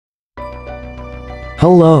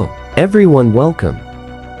Hello, everyone, welcome.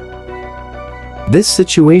 This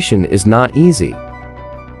situation is not easy.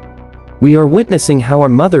 We are witnessing how our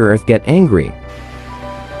Mother Earth get angry.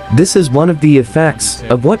 This is one of the effects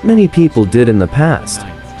of what many people did in the past.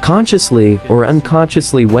 Consciously or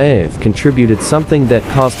unconsciously wave contributed something that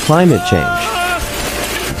caused climate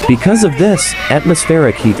change. Because of this,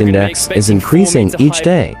 atmospheric heat index is increasing each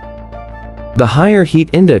day. The higher heat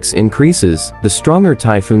index increases, the stronger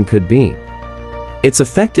typhoon could be. Its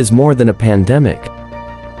effect is more than a pandemic.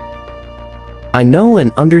 I know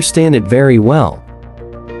and understand it very well.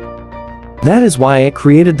 That is why I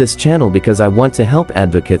created this channel, because I want to help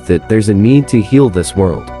advocate that there's a need to heal this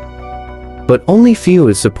world. But only few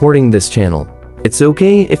is supporting this channel. It's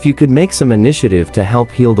okay if you could make some initiative to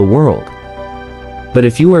help heal the world. But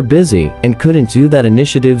if you are busy and couldn't do that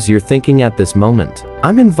initiatives you're thinking at this moment,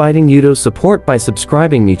 I'm inviting you to support by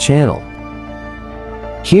subscribing me channel.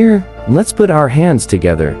 Here, let's put our hands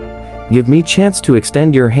together. Give me chance to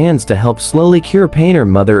extend your hands to help slowly cure pain our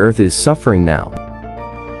Mother Earth is suffering now.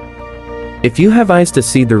 If you have eyes to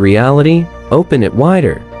see the reality, open it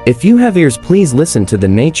wider. If you have ears, please listen to the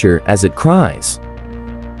nature as it cries.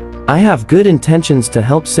 I have good intentions to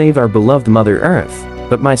help save our beloved Mother Earth,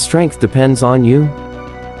 but my strength depends on you.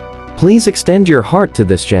 Please extend your heart to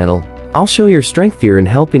this channel. I'll show your strength here in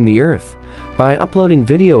helping the Earth by uploading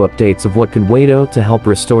video updates of what could wait out to help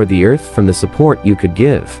restore the Earth from the support you could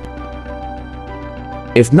give.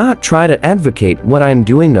 If not, try to advocate what I'm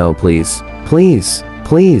doing now, please. Please,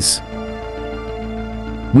 please.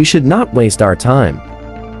 We should not waste our time,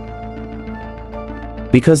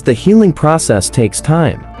 because the healing process takes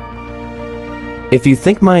time. If you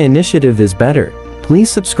think my initiative is better,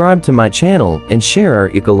 please subscribe to my channel and share our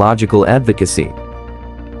ecological advocacy.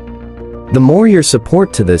 The more your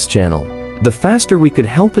support to this channel, the faster we could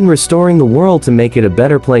help in restoring the world to make it a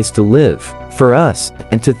better place to live, for us,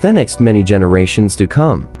 and to the next many generations to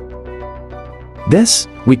come. This,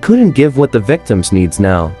 we couldn't give what the victims needs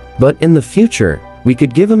now, but in the future, we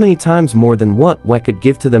could give many times more than what we could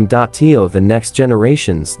give to them. To the next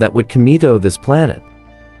generations that would come to this planet.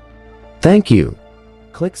 Thank you.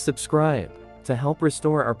 Click subscribe to help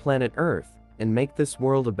restore our planet Earth and make this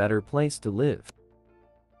world a better place to live.